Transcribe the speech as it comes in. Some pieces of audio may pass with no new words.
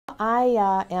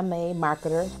I am a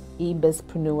marketer,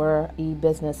 e-bizpreneur,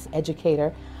 e-business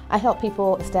educator. I help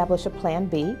people establish a plan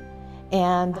B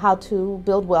and how to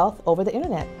build wealth over the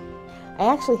internet. I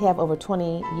actually have over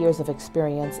 20 years of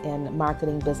experience in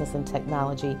marketing, business, and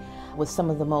technology with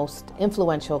some of the most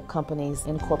influential companies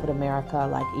in corporate America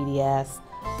like EDS,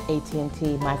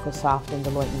 AT&T, Microsoft, and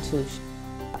Deloitte & Touche.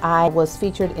 I was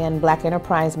featured in Black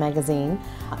Enterprise magazine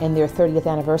in their 30th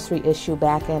anniversary issue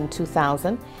back in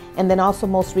 2000. And then also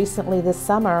most recently this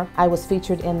summer, I was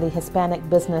featured in the Hispanic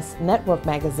Business Network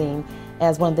magazine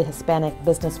as one of the Hispanic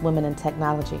business women in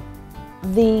technology.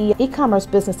 The e-commerce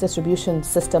business distribution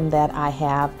system that I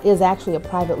have is actually a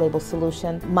private label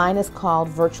solution. Mine is called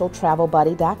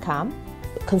virtualtravelbuddy.com.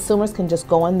 Consumers can just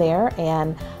go in there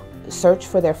and search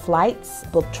for their flights,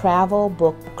 book travel,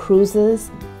 book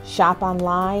cruises, shop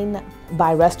online,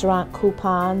 buy restaurant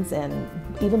coupons, and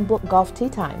even book golf tee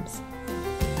times.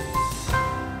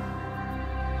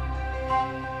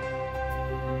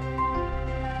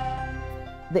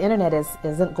 The internet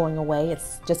isn't going away,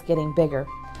 it's just getting bigger.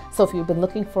 So if you've been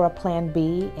looking for a plan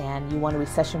B and you want to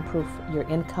recession-proof your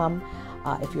income,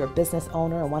 if you're a business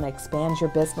owner and want to expand your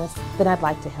business, then I'd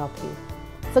like to help you.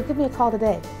 So give me a call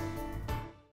today.